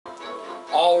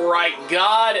Alright,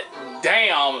 god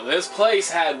damn, this place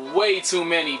had way too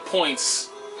many points.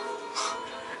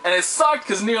 And it sucked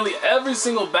because nearly every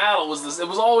single battle was this. It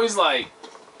was always like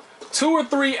 2 or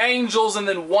 3 angels and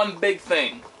then one big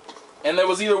thing. And there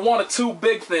was either 1 or 2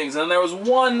 big things. And there was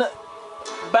one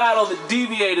battle that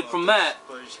deviated from that.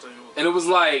 And it was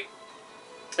like,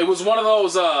 it was one of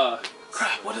those,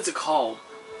 crap, what is it called?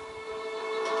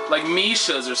 Like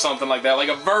Mishas or something like that. Like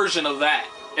a version of that.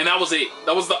 And that was it.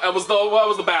 That was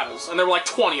the battles. And there were like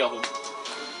 20 of them.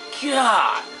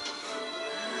 God.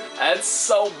 That's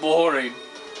so boring.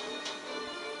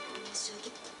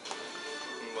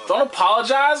 Don't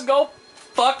apologize, go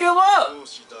fuck him up.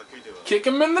 Kick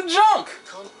him in the junk.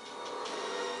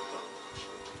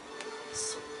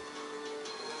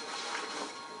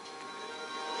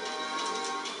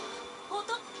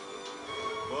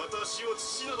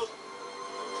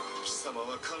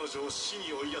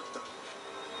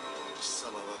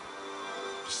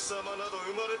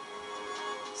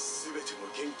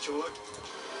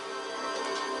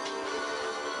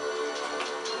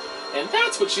 And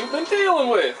that's what you've been dealing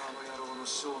with.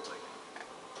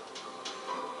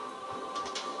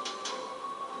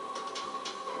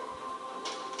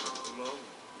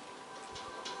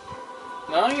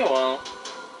 No, you won't.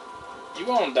 You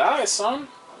gonna die, son.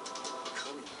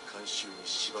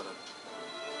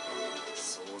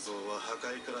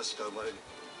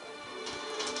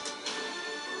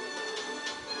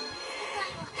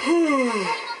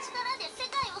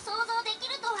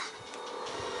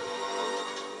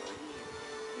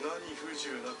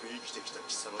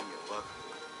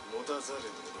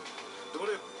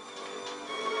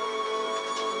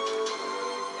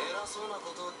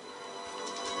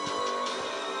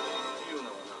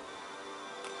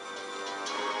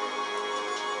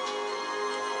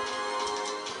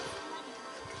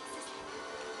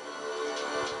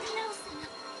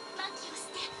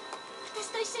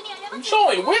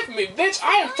 Join with me, bitch.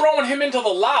 I am throwing him into the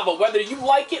lava, whether you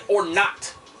like it or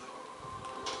not.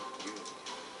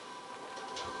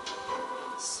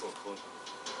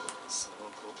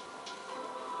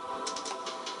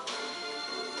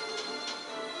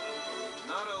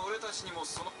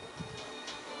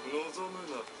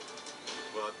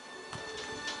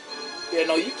 Yeah,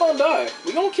 no, you gonna die.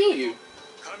 We gonna kill you.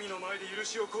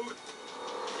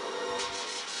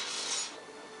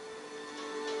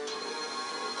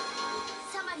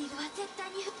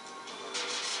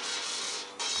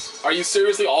 Are you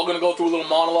seriously all gonna go through a little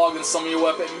monologue and some of your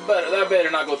weapons? That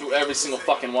better not go through every single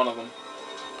fucking one of them.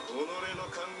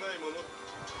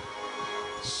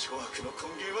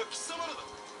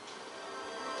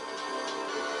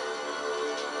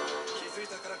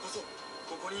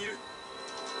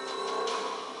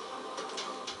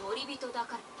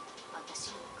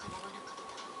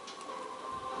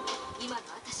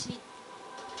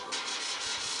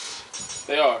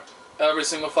 They are. Every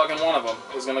single fucking one of them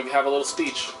is gonna have a little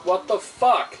speech. What the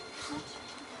fuck?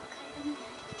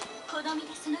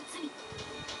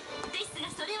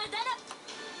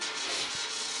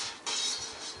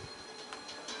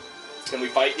 Can we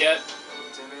fight yet?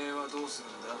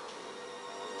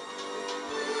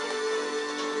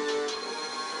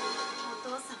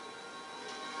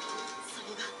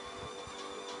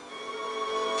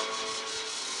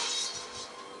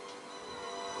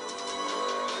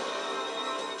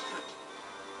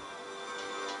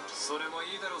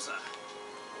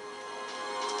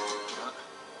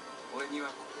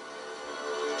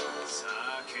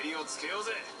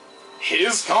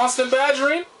 His constant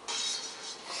badgering?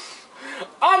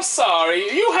 I'm sorry,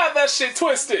 you have that shit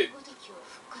twisted.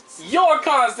 Your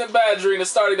constant badgering is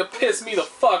starting to piss me the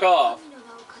fuck off.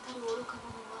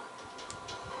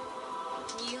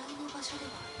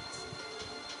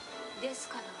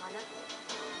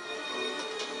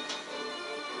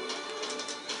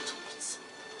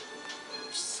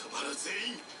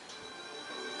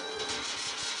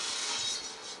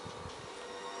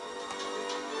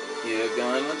 You're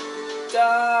gonna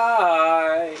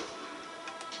die.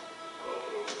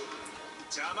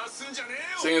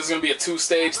 So it's gonna be a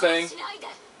 2-stage thing.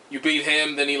 You beat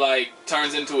him, then he like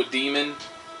turns into a demon,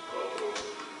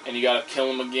 and you gotta kill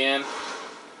him again.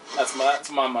 That's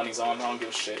my money's on. I don't give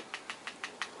a shit.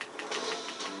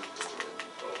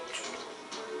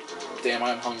 Damn,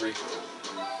 I'm hungry.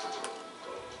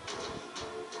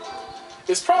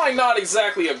 It's probably not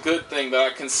exactly a good thing that I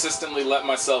consistently let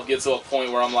myself get to a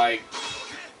point where I'm like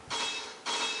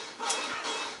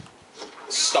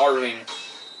starving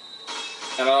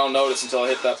and I don't notice until I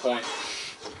hit that point.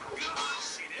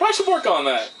 But I should work on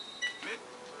that.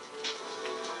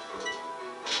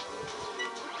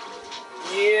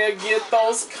 Yeah, get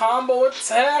those combo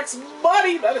attacks,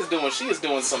 buddy. She is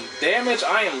doing some damage.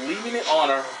 I am leaving it on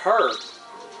her.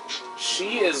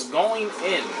 She is going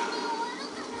in.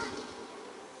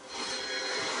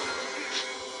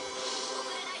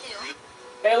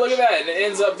 Hey, look at that. It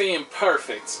ends up being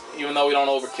perfect. Even though we don't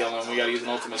overkill him, we gotta use an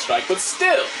ultimate strike. But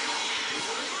still,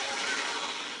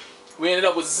 we ended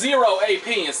up with 0 AP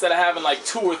instead of having like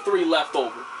 2 or 3 left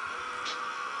over.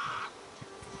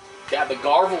 God, the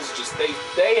Garvels just,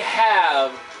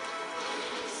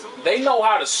 they know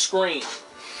how to scream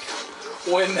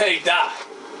when they die.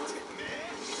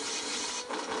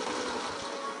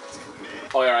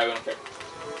 Oh, yeah, alright, we don't care.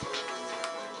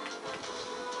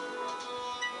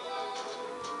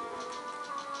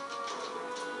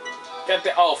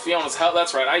 Oh, Fiona's hell.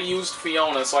 That's right. I used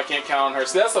Fiona, so I can't count on her.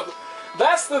 So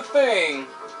that's the thing.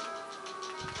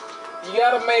 You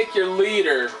gotta make your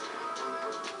leader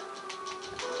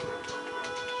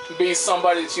be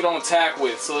somebody that you don't attack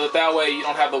with, so that way you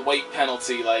don't have the weight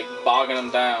penalty, like bogging them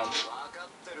down.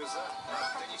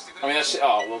 I mean, that shit.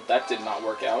 Oh, well, that did not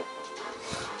work out.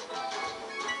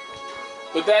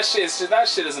 But that shit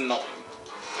is annoying.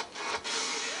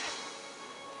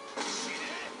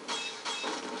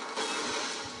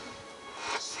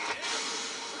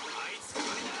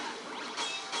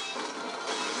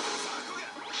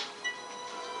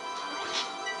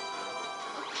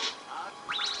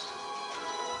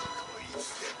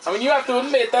 I mean, you have to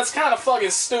admit, that's kind of fucking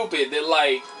stupid that,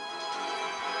 like,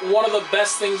 one of the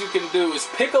best things you can do is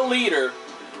pick a leader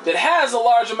that has a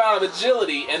large amount of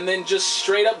agility and then just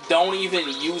straight up don't even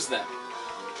use them.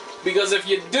 Because if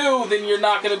you do, then you're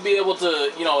not going to be able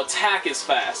to, you know, attack as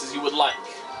fast as you would like.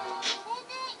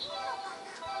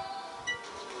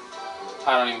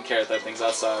 I don't even care if that thing's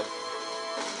outside.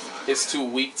 It's too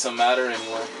weak to matter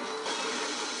anyway.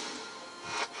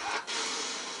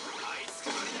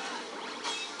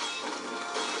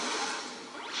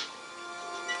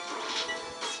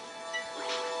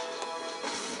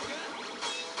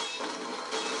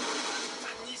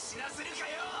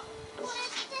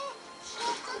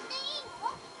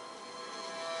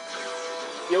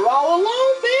 You're all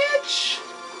alone, bitch!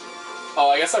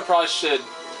 Oh, I guess I probably should...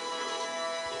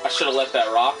 I should have let that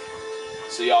rock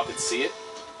so y'all could see it.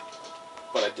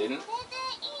 But I didn't.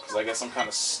 Because I guess I'm kind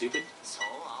of stupid. So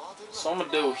what I'm going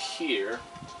to do here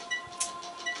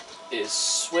is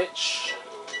switch...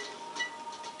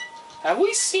 Have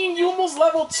we seen Yumel's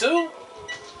level 2?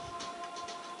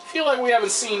 I feel like we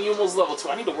haven't seen Yumel's level 2.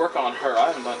 I need to work on her. I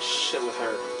haven't done shit with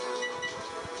her.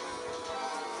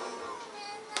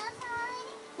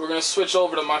 We're gonna switch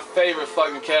over to my favorite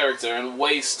fucking character and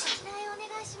waste...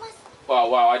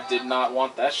 Wow, I did not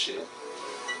want that shit.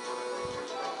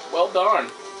 Well darn.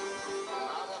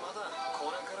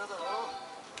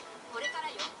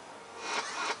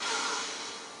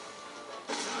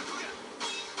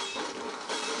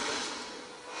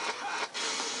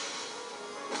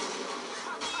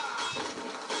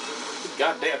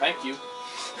 God damn, thank you.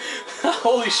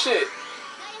 Holy shit.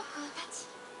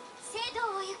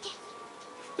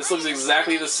 This looks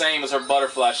exactly the same as her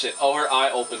butterfly shit. Oh, her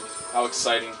eye opened. How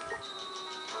exciting.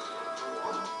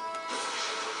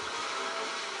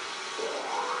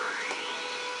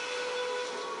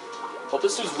 Hope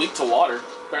this dude's weak to water.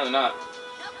 Apparently not.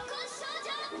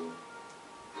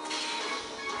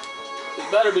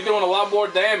 It better be doing a lot more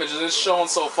damage than it's showing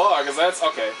so far, because that's...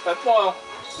 Okay. Well,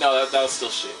 no, that was still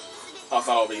shit. Oh, it's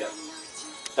not over yet.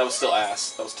 That was still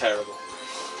ass. That was terrible.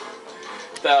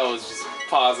 That was just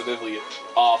positively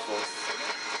awful.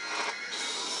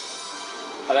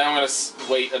 I think I'm gonna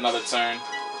wait another turn,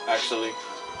 actually,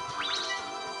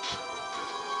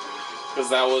 because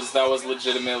that was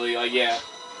legitimately like, yeah,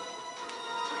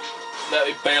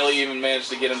 that barely even managed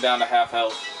to get him down to half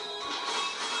health,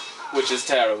 which is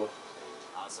terrible.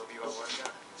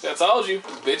 See, I told you,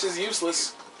 bitch is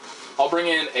useless. I'll bring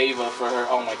in Ava for her.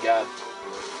 Oh my god,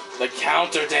 the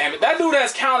counter, damn it! That dude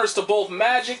has counters to both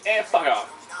magic and fuck off.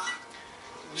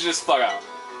 Just fuck out.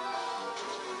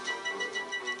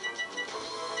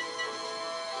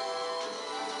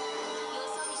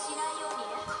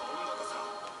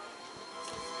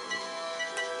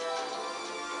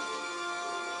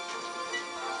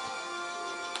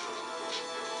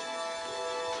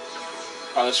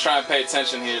 Alright, let's try and pay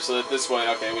attention here so that this way,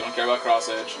 okay, we don't care about cross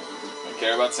edge, we don't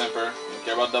care about temper, we don't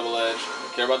care about double edge, we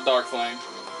don't care about dark flame.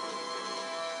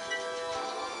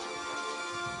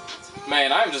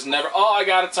 Man, I'm just never... Oh, I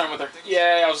got a turn with her.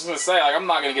 Yeah, I was just gonna say, like, I'm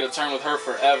not gonna get a turn with her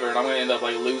forever, and I'm gonna end up,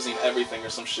 like, losing everything or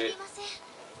some shit.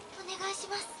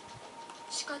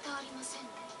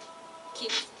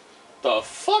 The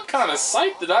fuck kind of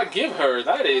sight did I give her?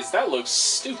 That looks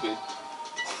stupid.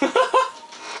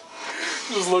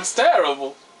 This looks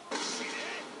terrible.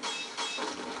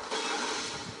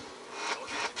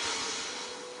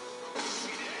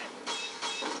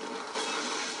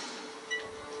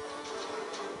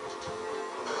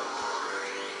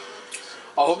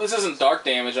 I hope this isn't dark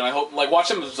damage, and I hope, like,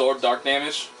 watch him absorb dark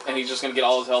damage, and he's just gonna get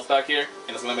all his health back here,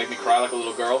 and it's gonna make me cry like a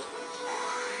little girl.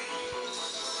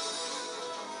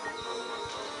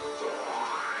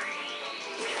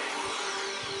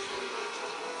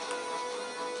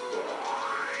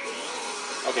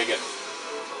 Okay, good.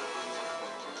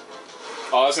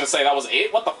 Oh, I was gonna say, that was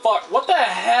it? What the fuck? What the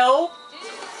hell?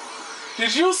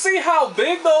 Did you see how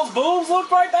big those boobs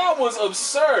looked like? That was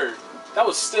absurd. That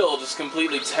was still just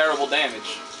completely terrible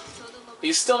damage.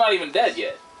 He's still not even dead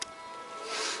yet.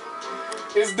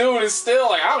 This dude is still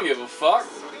like, I don't give a fuck.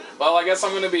 Well, I guess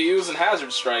I'm gonna be using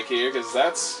Hazard Strike here, because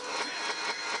that's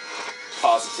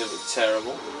positively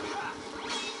terrible.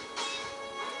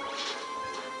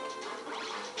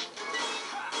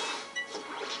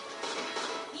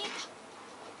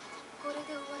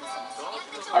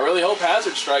 I really hope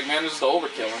Hazard Strike manages to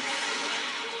overkill him.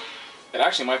 It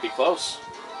actually might be close.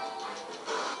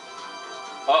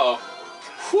 Uh-oh.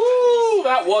 Whoo!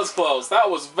 That was close. That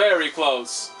was very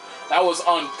close. That was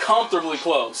uncomfortably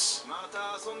close.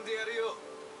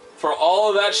 For all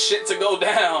of that shit to go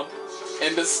down,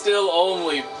 and to still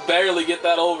only barely get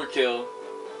that overkill.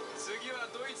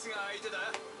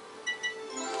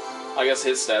 I guess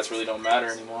his stats really don't matter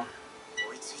anymore.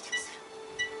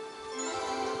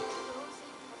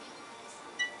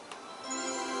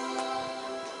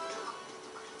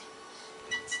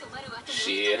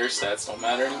 Shit, her stats don't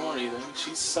matter anymore either.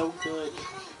 She's so good.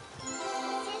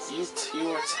 You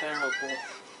are terrible.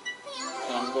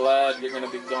 And I'm glad you're gonna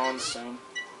be gone soon.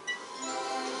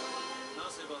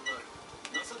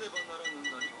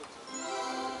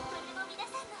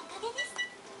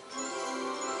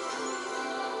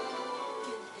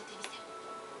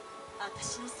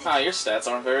 Ah, your stats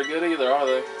aren't very good either, are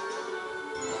they?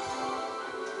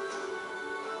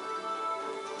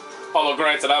 Although,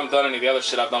 granted, I haven't done any of the other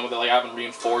shit I've done with it. Like, I haven't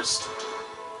reinforced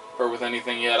her with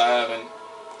anything yet. I haven't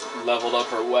leveled up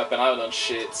her weapon. I haven't done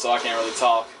shit, so I can't really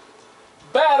talk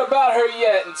bad about her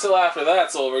yet until after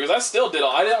that's over. Because I still did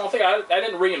all. I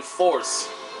didn't reinforce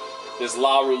this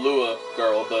La Rulua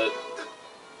girl, but...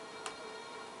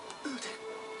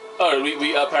 Oh,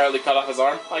 we apparently cut off his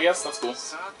arm, I guess? That's cool.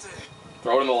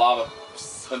 Throw it in the lava.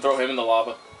 Then throw him in the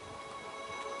lava.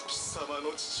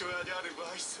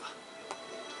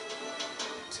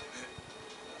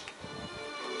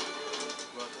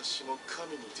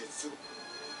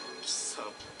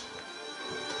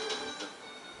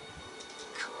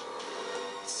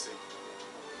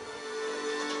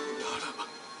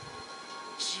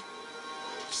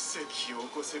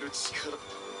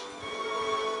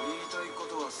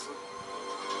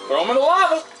 Throw him in the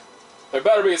lava! There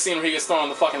better be a scene where he gets thrown in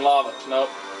the fucking lava. Nope.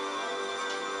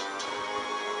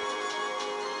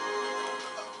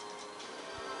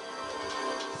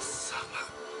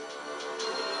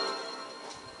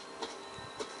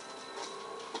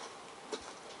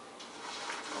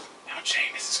 Now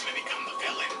James is gonna become the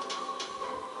villain.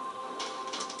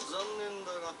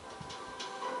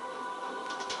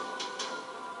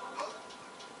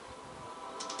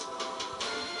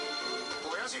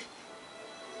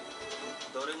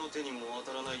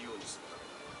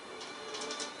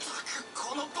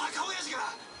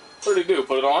 What did he do?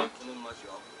 Put it on?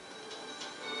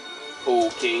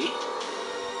 Okay.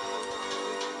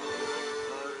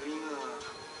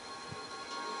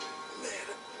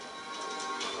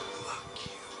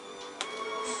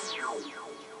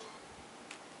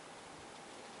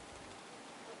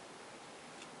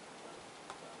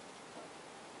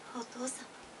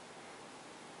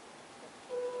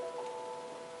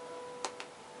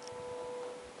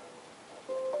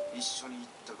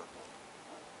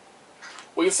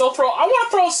 We can still throw. I want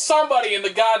to throw somebody in the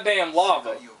goddamn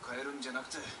lava.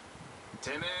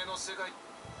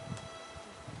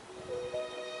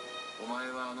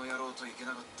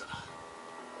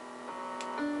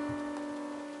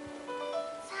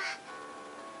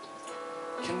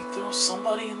 Can we throw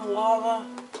somebody in the lava?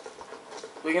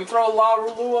 We can throw La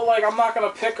Rulua. Like, I'm not gonna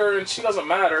pick her, and she doesn't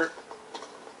matter.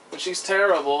 But she's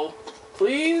terrible.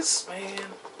 Please, man.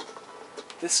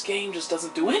 This game just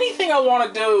doesn't do anything I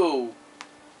want to do.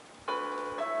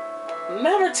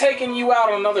 Never taking you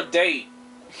out on another date.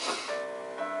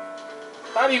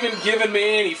 Not even giving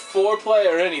me any foreplay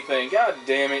or anything. God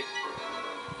damn it.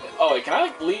 Oh, wait, can I,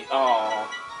 like, leave? Aww.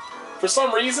 For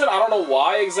some reason, I don't know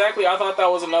why exactly, I thought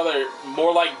that was another,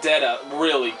 more like Deda.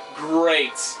 Really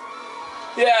great.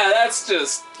 Yeah, that's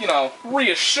just, you know,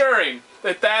 reassuring.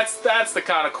 That's the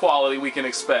kind of quality we can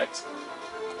expect.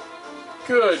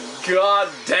 Good god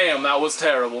damn, that was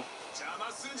terrible.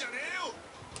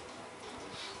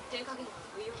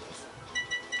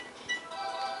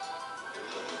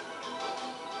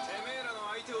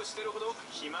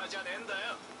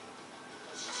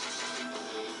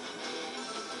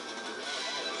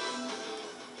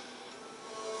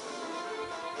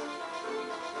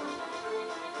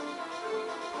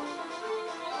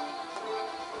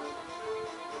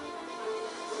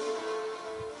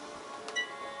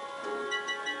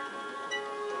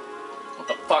 What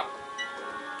the fuck?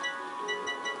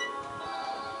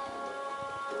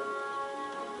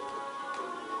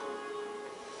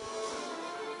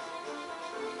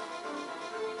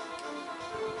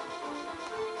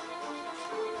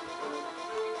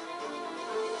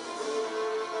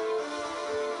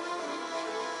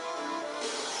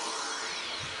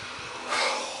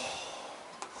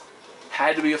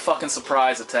 Had to be a fucking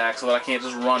surprise attack so that I can't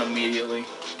just run immediately.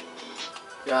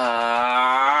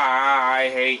 I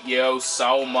hate you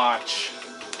so much.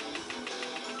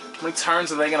 How many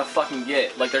turns are they gonna fucking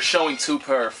get? Like, they're showing 2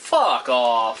 per. Fuck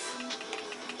off.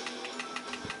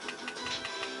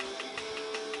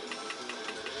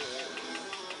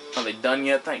 Are they done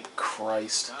yet? Thank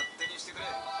Christ.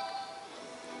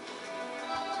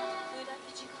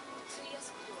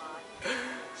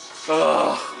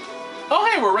 Ugh. Oh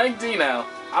hey, we're rank D now.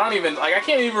 I don't even, like, I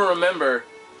can't even remember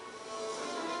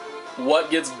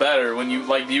what gets better when you,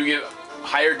 like, do you get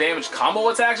higher damage combo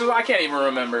attacks? I can't even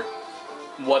remember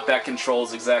what that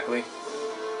controls exactly.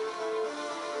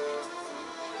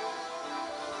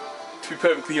 To be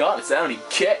perfectly honest, I don't even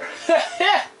care.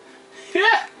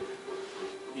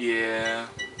 Yeah.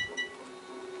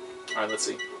 Alright, let's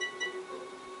see.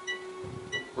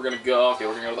 We're gonna go, okay,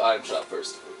 we're gonna go to the item shop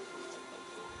first.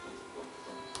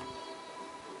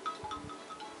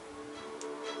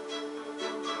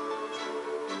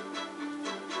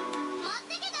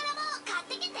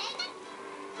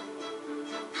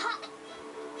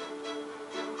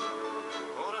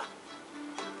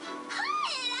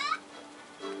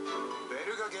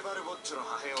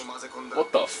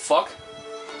 What the fuck?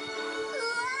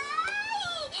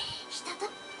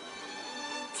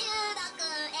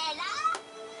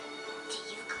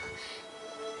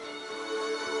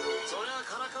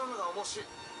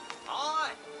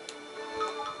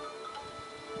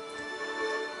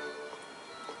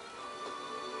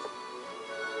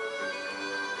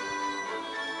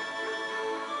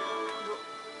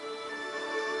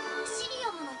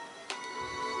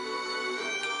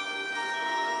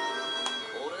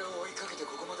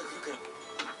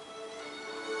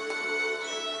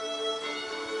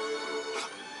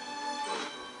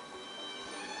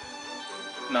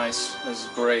 Nice. This is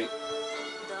great.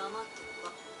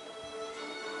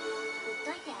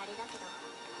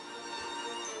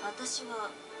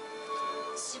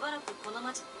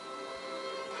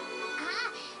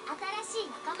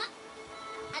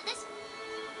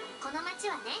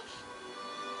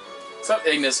 What's up,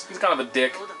 Ignis? He's kind of a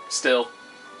dick, still.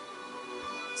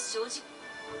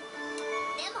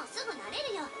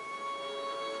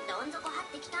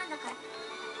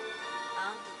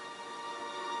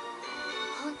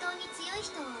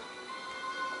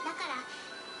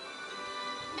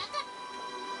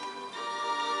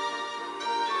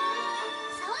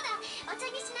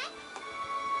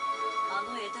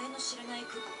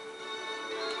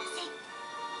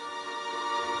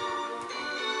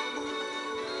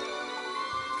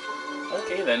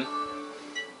 Okay then.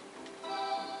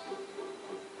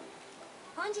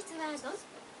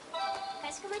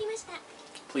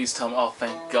 Please tell me. Oh,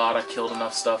 thank God I killed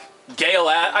enough stuff. Gale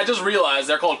ass. I just realized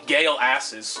they're called Gale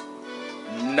asses.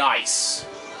 Nice.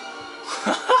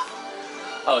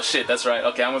 Oh shit, that's right.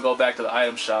 Okay, I'm gonna go back to the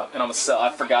item shop and I'm gonna sell.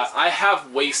 I forgot. I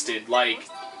have wasted like.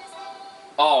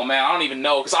 Oh man, I don't even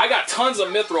know because I got tons of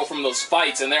mithril from those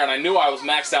fights in there, and I knew I was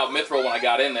maxed out mithril when I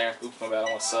got in there. Oops, my bad. I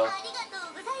want to sell.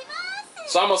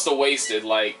 So I must have wasted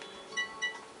like.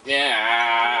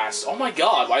 Yeah. Oh my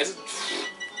God, why is it?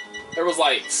 There was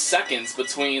like seconds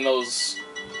between those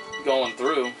going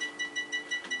through.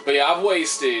 But yeah, I've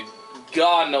wasted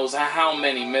God knows how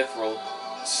many mithril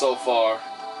so far.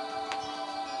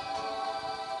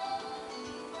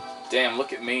 Damn,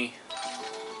 look at me.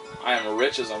 I am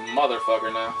rich as a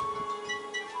motherfucker now.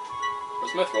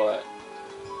 Where's mithril at?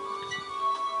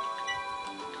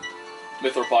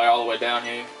 Mithril probably all the way down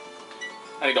here.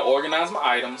 I need to organize my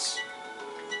items.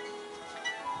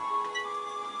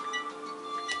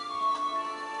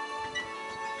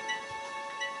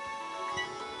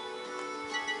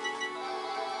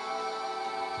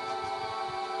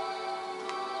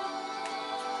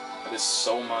 That is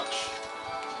so much.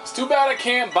 It's too bad I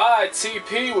can't buy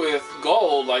TP with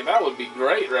gold. Like, that would be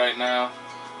great right now.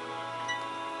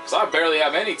 Cause I barely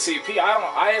have any TP.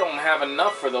 I don't have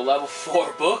enough for the level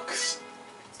 4 books.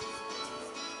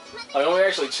 Like, let me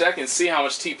actually check and see how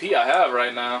much TP I have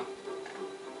right now.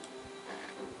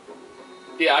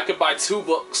 Yeah, I could buy 2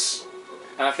 books.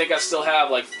 And I think I still have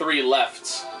like 3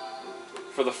 left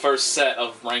for the first set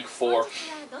of rank 4.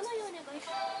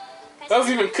 That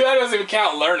doesn't even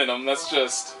count learning them. That's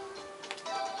just...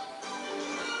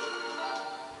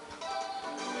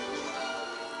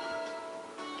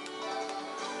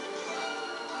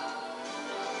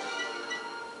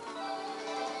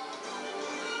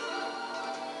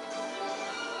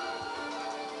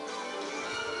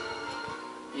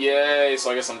 Yay,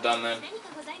 so I guess I'm done then.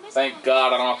 Thank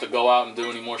God I don't have to go out and do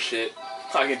any more shit.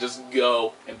 I can just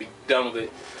go and be done with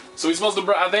it. So he's supposed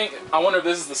to, I wonder if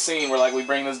this is the scene where like we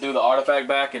bring this dude the artifact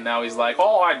back and now he's like,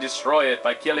 oh, I destroy it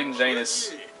by killing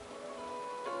Janus.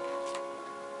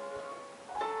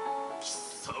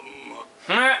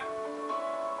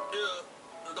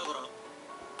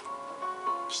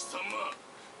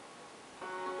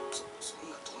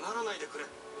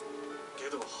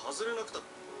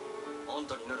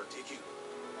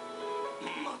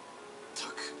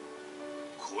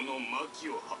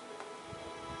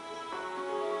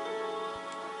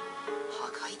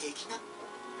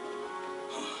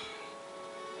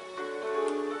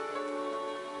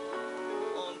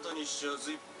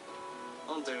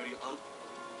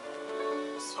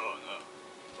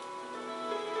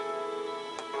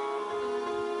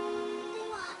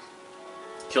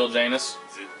 Kill Janus.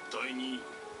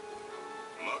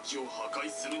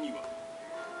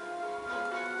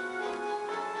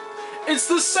 It's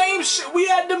the same shit. We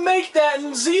had to make that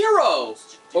in 0.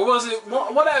 Or was it,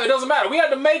 whatever, it doesn't matter. We had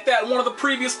to make that in one of the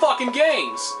previous fucking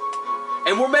games.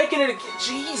 And we're making it again.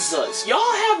 Jesus. Y'all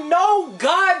have no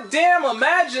goddamn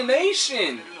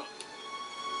imagination.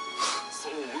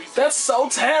 That's so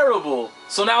terrible.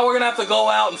 So now we're gonna have to go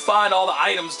out and find all the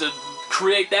items to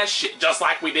create that shit, just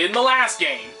like we did in the last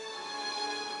game.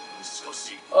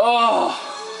 Oh,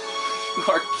 you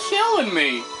are killing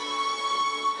me.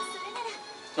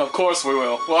 Of course we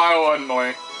will. Why wouldn't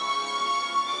we?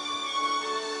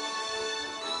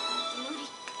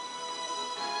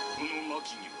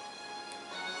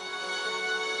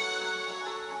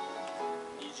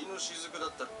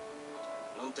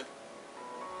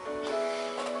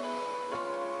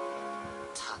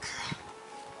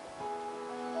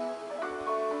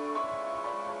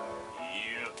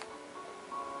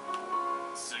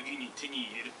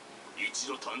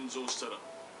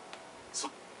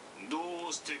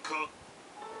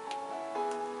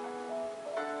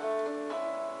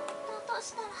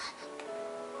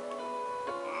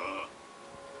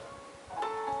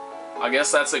 I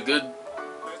guess that's a good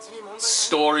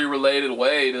story-related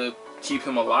way to keep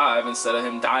him alive instead of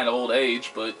him dying of old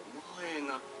age, but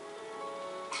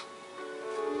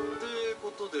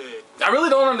I really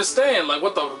don't understand like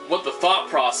what the thought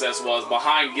process was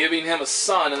behind giving him a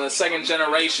son in the 2nd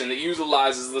generation that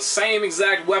utilizes the same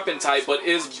exact weapon type but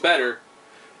is better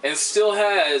and still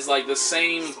has like the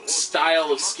same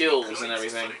style of skills and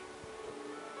everything.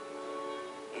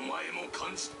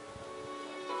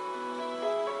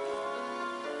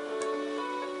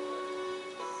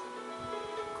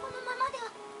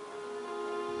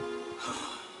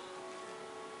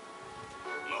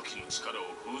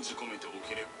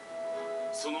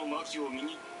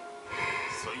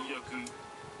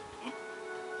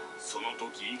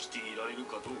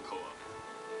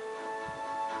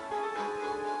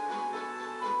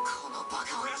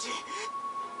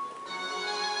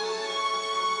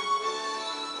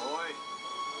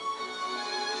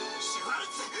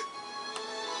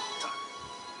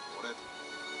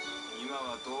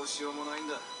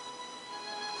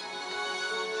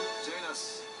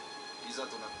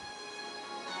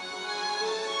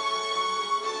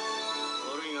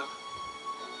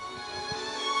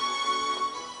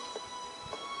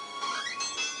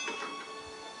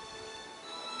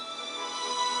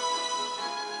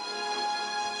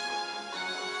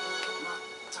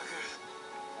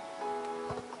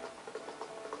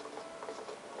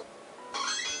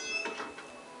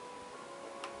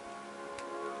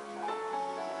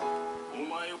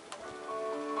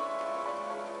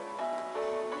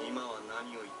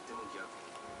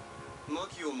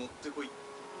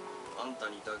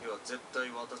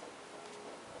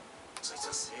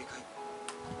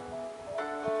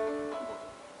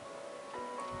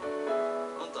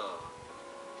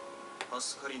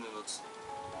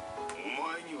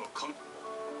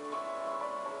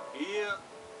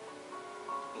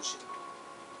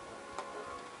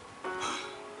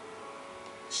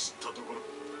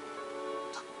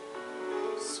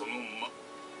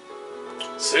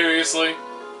 Seriously?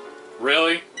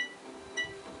 Really?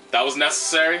 That was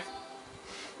necessary?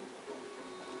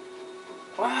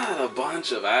 What a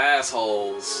bunch of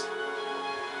assholes.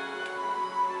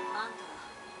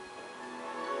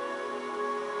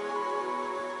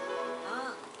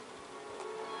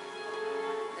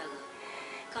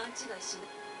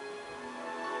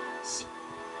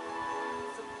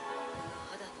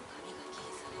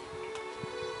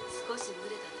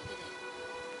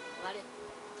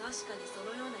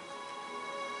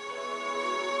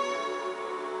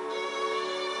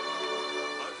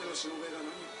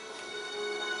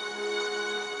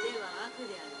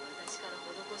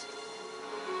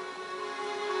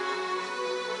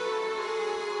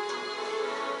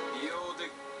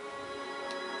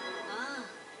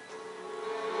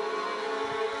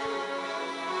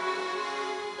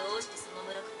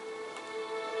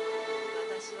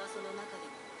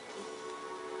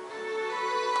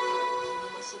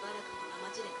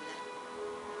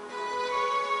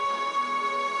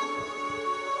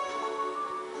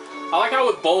 I like how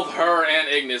with both her and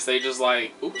Ignis, they just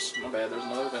like, oops, my bad, there's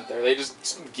another event there. They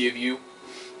just give you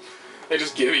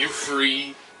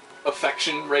free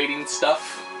affection rating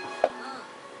stuff.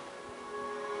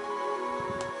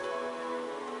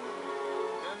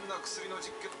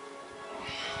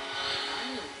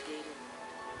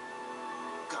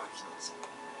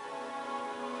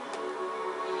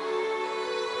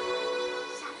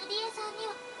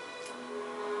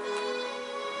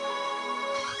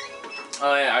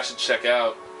 Oh yeah, I should check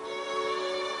out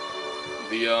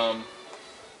the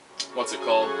what's it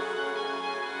called?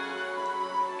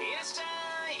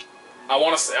 I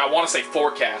want to say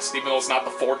forecast, even though it's not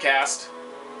the forecast,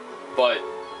 but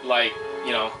like,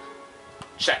 you know,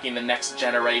 checking the next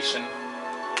generation.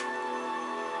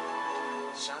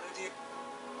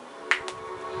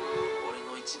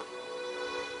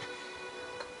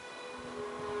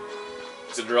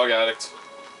 He's a drug addict.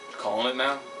 Calling it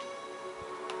now.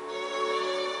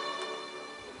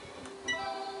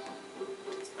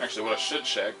 Actually, what I should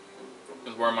check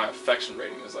is where my affection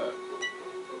rating is at.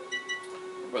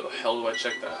 Where the hell do I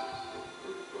check that?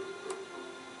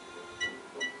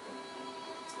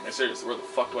 Hey, seriously, where the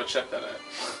fuck do I check that at?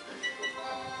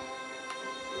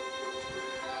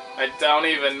 I don't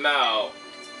even know.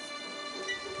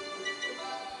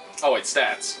 Oh wait,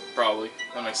 stats, probably.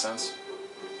 That makes sense.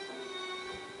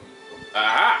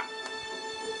 Aha!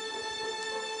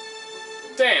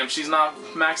 Damn, she's not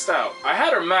maxed out. I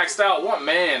had her maxed out. What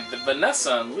man?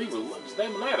 Vanessa and Lee,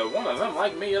 neither one of them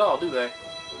like me at all, do they?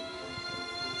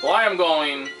 Well, I am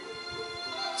going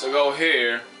to go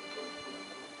here,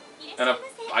 and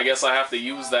I guess I have to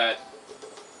use that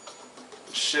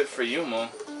shit for Yuma.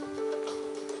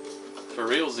 For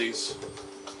realsies.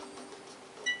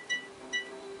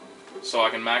 So I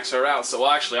can max her out. So,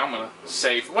 well, actually, I'm gonna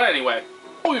save. Well, anyway,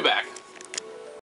 we'll be back.